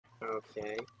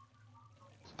Okay.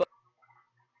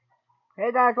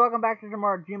 Hey guys, welcome back to some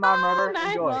more Gmod Murder.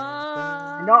 Enjoy.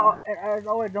 And no, as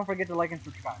always, don't forget to like and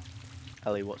subscribe.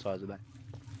 Ellie, what size are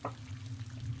they?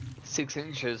 6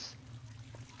 inches.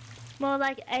 More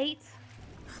like 8.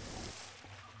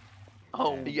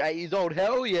 Oh, You 8 years old?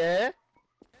 Hell yeah!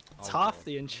 It's half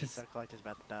the inches. So Clyde is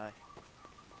about to die.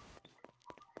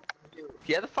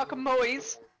 yeah, the fucking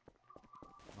noise.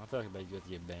 I feel like it'd be good to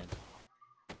get banned.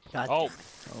 God. Oh,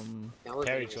 That was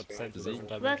Carrie a nice shot the round. same different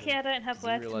type Lucky I don't have Does he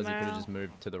work realise he could have tomorrow. just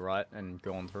moved to the right and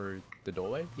gone through the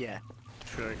doorway? Yeah,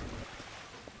 true.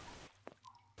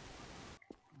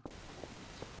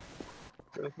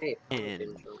 Okay.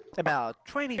 In about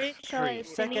Pretty 23 sure Timmy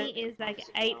seconds. is like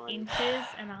 8 inches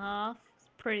and a half. It's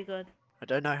pretty good. I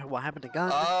don't know what happened to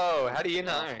Gun. Oh, how do you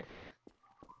know?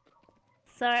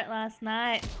 Saw it last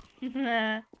night.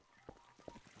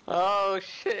 Oh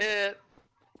shit.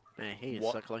 Man, he is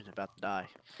What? so close to about to die.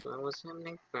 What was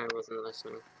happening? I wasn't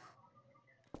listening.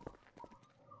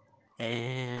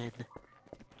 And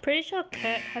Pretty sure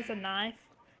Kurt has a knife.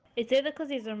 It's either because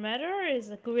he's a murderer or he's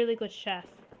a really good chef.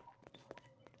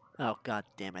 oh god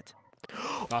damn it.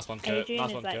 Nice one, Kurt. Adrian Nice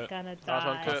is one, like Kurt. gonna Nice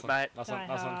one, die. Kurt, mate. Nice one, Die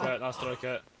nice one, hard. Kurt. Nice throw,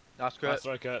 Kurt. Nice, Nice Kurt.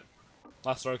 throw, Kurt.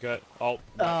 Nice throw, Kurt. Oh.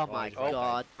 Oh my just right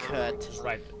god, there. Kurt. Just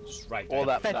right there. All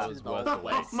that That's was not- worth the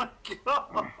wait. Oh my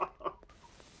god!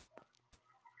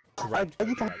 Right I there,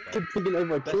 just right there. kept thinking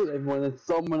if I killed everyone and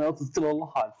someone else is still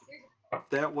alive.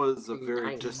 That was a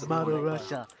very Nice. Mother disappointing.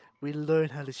 Russia, we learn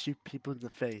how to shoot people in the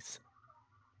face.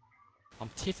 I'm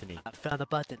Tiffany. I found a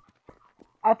button.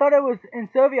 I thought it was in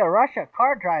Soviet Russia.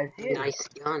 Car drives here. Nice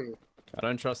gun. I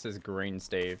don't trust this green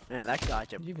Steve. Man, that guy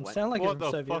just You even went. sound like What a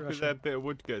the Soviet fuck Russia. is that bit of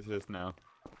wood gets us now?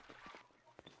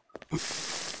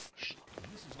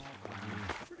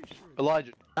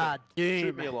 Elijah. Shoot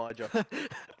Doom. me, Elijah.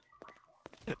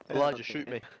 Elijah, shoot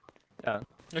me. No,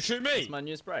 shoot me! It's my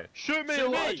new spray. Shoot me,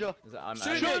 Shoot me! Elijah. Is that, I'm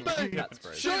Shoot adding me! that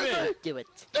spray. Shoot me! Do it.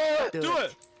 Do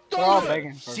it! We're all Do it!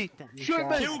 begging for Shoot them. Shoot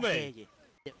me. Kill me!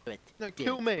 Do it. No, Do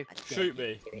kill it. me. I dare Shoot you.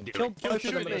 me! Kill both of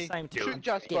shoot them at me. the same time. Shoot Do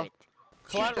Jasper. it.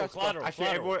 Collateral, collateral, Actually,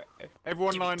 collateral.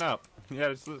 everyone line up. Yeah,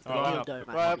 let's line Alright. up. Don't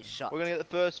Right, be shot. we're gonna get the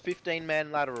first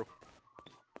 15-man lateral.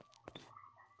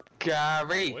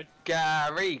 Gary. Wood.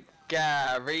 Gary.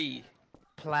 Gary.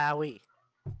 Plowy.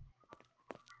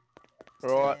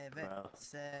 Right, Bro.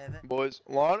 boys,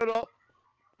 line it up.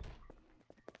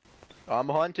 I'm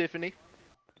behind Tiffany.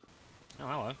 Oh,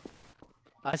 hello.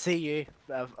 I see you.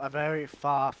 A very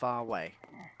far, far away.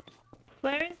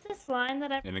 Where is this line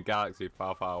that I... In a galaxy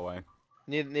far, far away.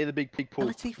 Near the big pool.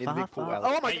 Galaxy Near the far, big pool, far-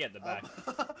 Alex. Oh I my get the back.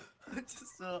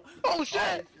 Oh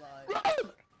shit! Run!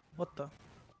 What the?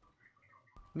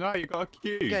 No, you got a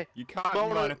queue. Okay, You can't might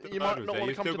wanna- line up the you might murders not there.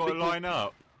 wanna You come still to got the to big pool. line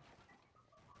up.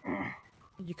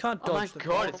 You can't Oh my dodge the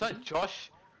god, is that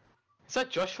Josh? Is that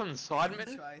Josh from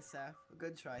Sidemen? try, Seth.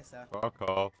 Good try, Seth. Fuck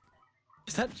off.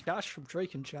 Is that Josh from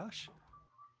Drake and Josh?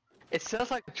 It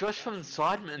sounds like Josh from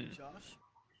Sidemen. Josh?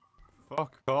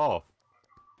 Fuck off.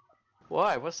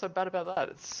 Why? What's so bad about that?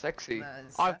 It's sexy.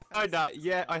 I heard that.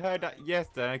 Yeah, I heard that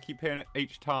yesterday. I keep hearing it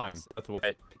each time. That's what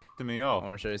pissed me I off.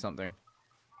 want to show you something.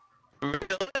 Really?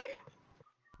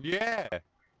 Yeah.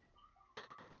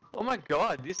 Oh my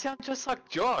god, you sound just like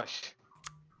Josh.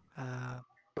 Am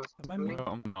I me? No,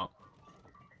 I'm not.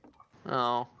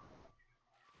 Oh.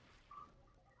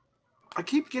 I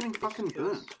keep getting fucking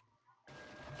burnt.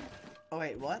 Oh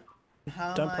wait, what?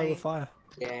 How Don't am play I... with fire.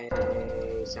 Yay,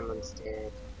 someone's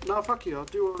dead. No, fuck you. I'll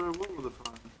do what I want with the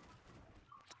fire.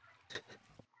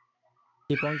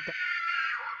 Keep on.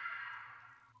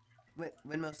 Wait,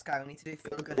 Windmill Sky, we need to do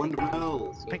feel good.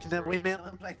 Windmill. Picking that windmill.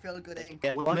 Someone play feel good ink.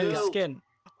 Yeah, Windmill. New windmill. skin.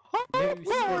 Oh, New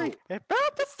boy!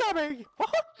 About to stomach!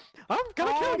 I'm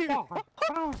gonna kill you!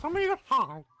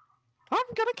 I'm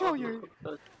gonna kill you!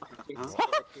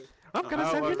 I'm gonna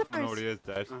send you in the face! Already is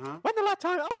dead. Uh-huh. When the last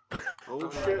time? Oh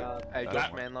my shit. god. Hey, That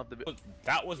Josh, one. man, love the bit.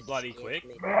 That was bloody quick.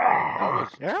 That was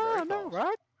Yeah, I very know,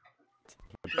 fast.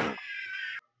 right?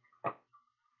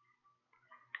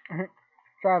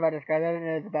 Sorry about this, guys. I didn't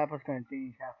know the map was going to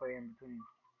change halfway in between.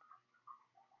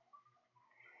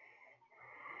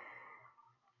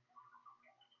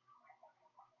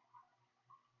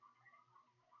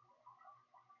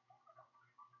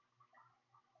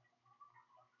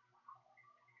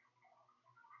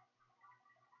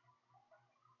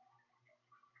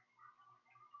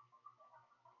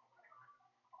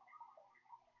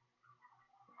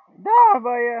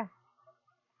 Давай!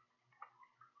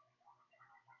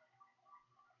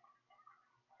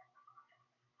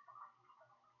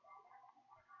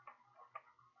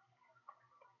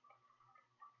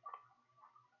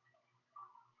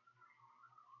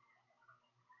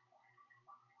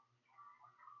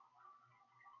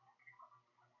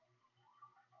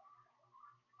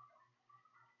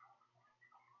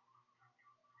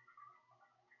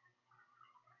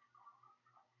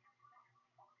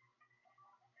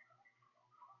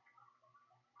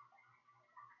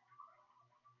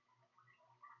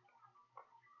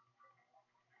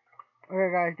 Okay,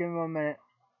 guys, give me 1 minute.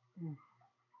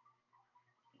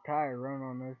 Tired, running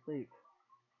on no sleep.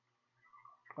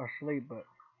 Or sleep, but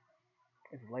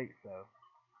it's late, so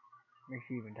makes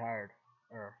you even tired.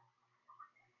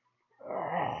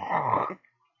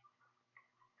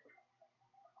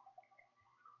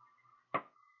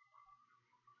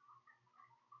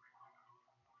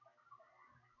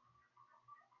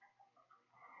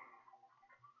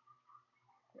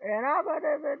 And I'm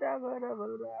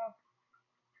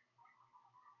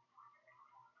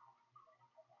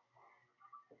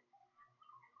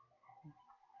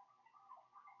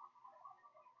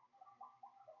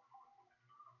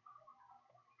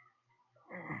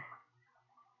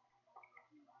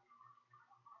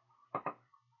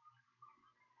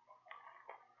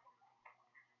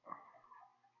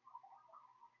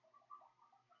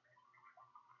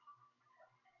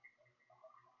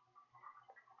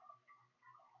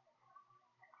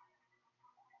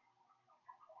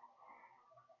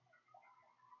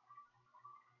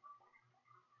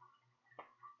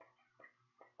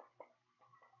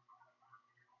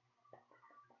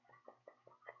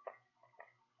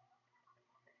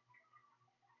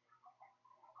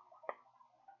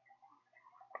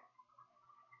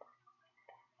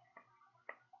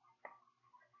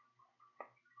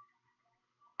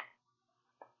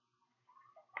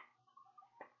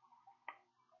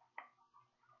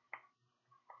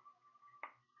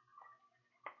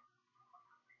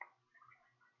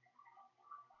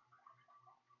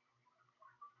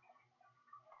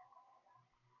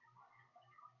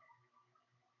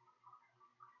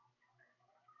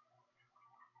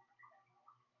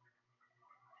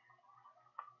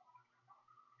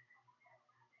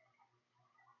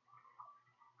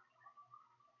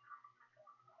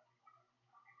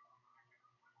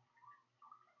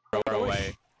Throw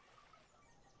away.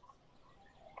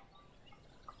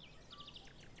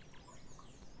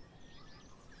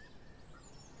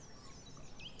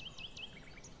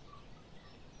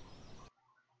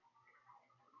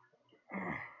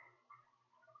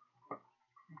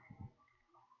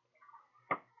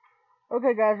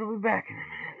 Okay, guys, we'll be back in a minute.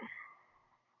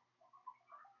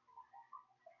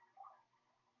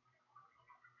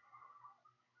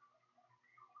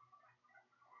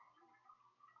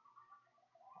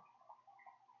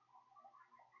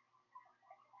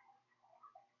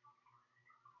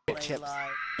 Chips.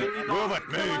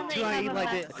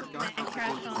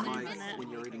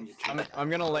 I'm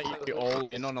gonna let you all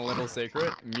in on a little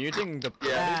secret. Muting the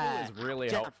people is really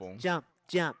helpful. Jump.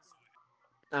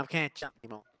 I can't jump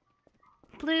anymore.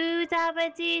 Blue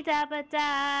dabba dee dabba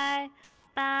die.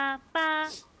 Ba ba.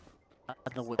 I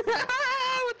don't know what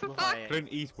the fuck? Clint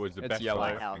Eastwood's the It's best yellow.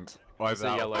 fighter, I think. It's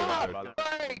a yellow guy, by the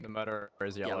way. The murderer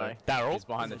is yellow. Daryl. He's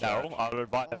behind the church. Daryl, I'll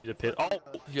invite you to pit. Oh!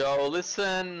 Yo,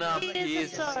 listen,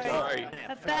 here's a story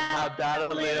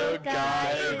about a little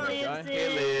guy who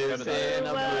lives in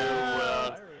a blue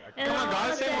world. Come on,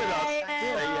 guys, sing with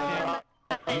us.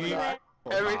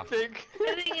 Everything.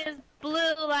 Everything is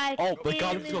blue like the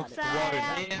gun's got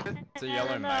inside. It's a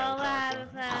yellow male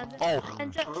character.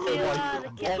 And just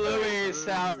the Blue in his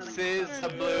house is a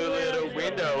blue little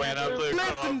window and a blue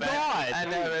carpet.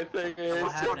 And everything is...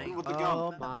 What's happening? With the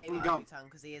Oh gun. my In the gun.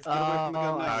 because he is Get away from the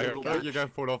gun now, No, little bitch. you're going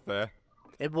to fall off there.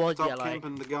 It was Stop yellow.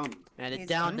 camping the gun. And it's He's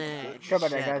down done. there. Sorry about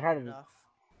that, guys. How did it? enough.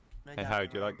 No Hey, doubt. how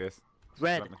do you like this?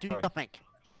 Red, Let me do try. something.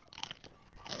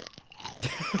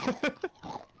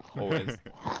 Always.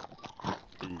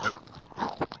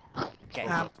 Okay.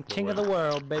 I'm king of the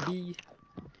world, baby.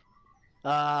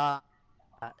 How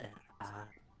the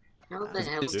He's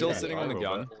hell still did sitting that on the roll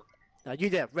gun. that? You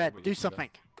there, Red, do something.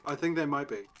 I think they might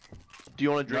be. Do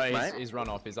you want to drink, mate? He's run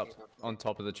off. He's up on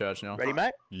top of the church now. Ready,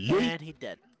 mate? And he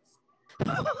dead.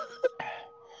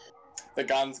 The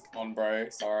gun's gone, bro.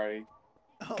 Sorry.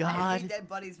 Oh, God. every dead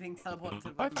body's being teleported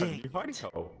to I the found you hiding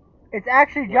hole. It's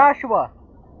actually Joshua.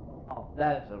 Oh,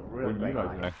 that is a real Well, you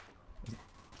guys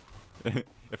know.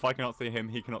 If I cannot see him,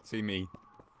 he cannot see me.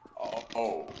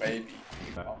 Oh, baby.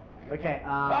 No. Okay, do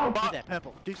that,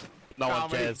 purple, do something. No one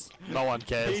cares. No one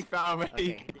cares. He found me.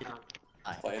 Okay.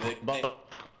 Play the But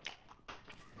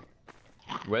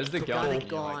Where's the gun? Gun You're is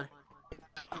gone.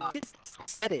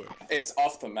 Get it. It's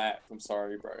off the map. I'm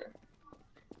sorry, bro.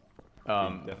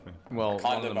 Definitely. Well,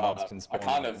 one of the mobs can I spawn.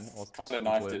 kind of or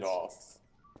knifed it blitz. off.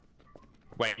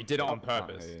 Wait, you did it on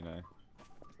purpose.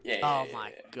 Yeah. Oh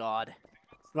my god.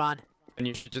 Run. And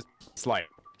you should just slay.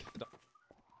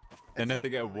 And then they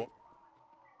get what?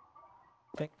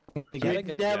 You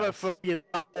never from your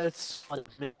mother's on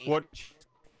me. What?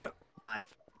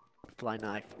 Fly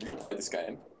knife. This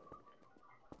game.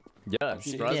 Yeah,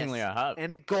 surprisingly I have.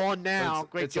 And gone now.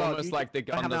 Great It's job. almost You like the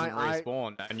gun have doesn't an eye-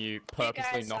 respawn and you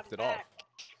purposely knocked it off.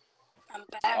 I'm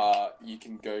back. You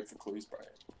can go for clues, bro.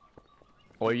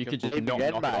 Or you could just not knock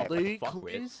it off Blue like a fuckwit.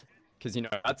 clues? Because you know,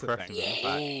 that's a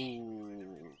thing.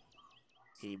 Ooh.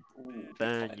 He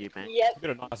burned you, man. Yep. You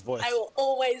got a nice voice. I will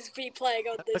always be playing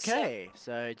on this. Okay,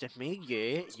 so just me,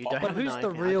 you don't But have a who's knife, the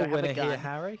I real don't have a winner here, gun,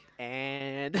 Harry?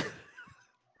 And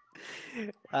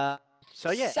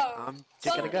so yeah, So, I'm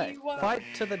just gonna go. you, Fight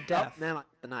to the death. Oh, now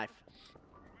the knife.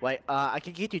 Wait, I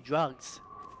can get you drugs.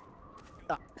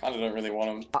 Kinda don't really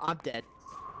want them. I'm dead.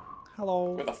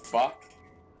 Hello. What the fuck?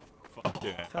 Fuck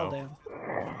yeah. Fell down.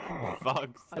 Fuck's What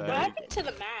sake. happened to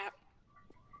the map?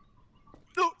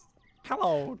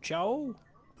 Hello, Joe.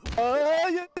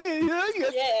 Yeah,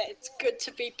 it's good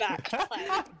to be back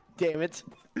playing. Damn it.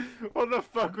 What the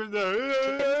fuck was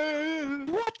that?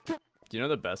 What the? Do you know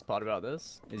the best part about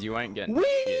this? Is you ain't getting shit.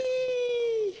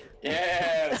 Whee!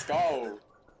 Yeah, let's go.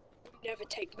 Never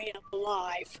take me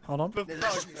alive. Hold on. For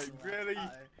fuck's sake, really?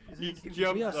 You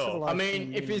jumped We are off. civilized. I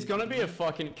mean, if he's gonna be a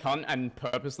fucking cunt and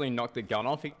purposely knock the gun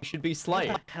off, he should be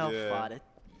slayed. Hell Yeah. farted.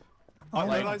 I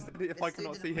Like- realised that if I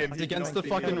cannot see him, It's he against cannot the see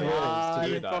fucking me. rules to He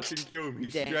do that. fucking kill me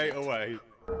Damn straight it. away.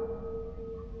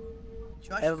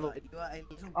 Josh, Everyone- you are a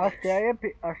little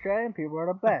bitch. Australian people are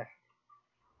the best.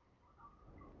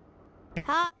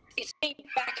 It's me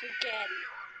back again.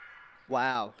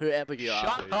 Wow, whoever you are.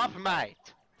 Shut up, mate.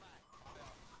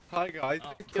 Hi guys,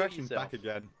 Crashing's yourself. back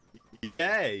again.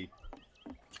 Yay!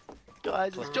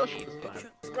 Guys, it's Josh.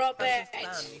 Robert.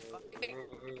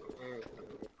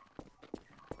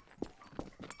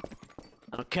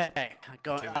 Okay,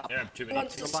 going up Yeah, 2 Want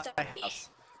minutes. to to stop my me. house.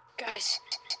 Guys,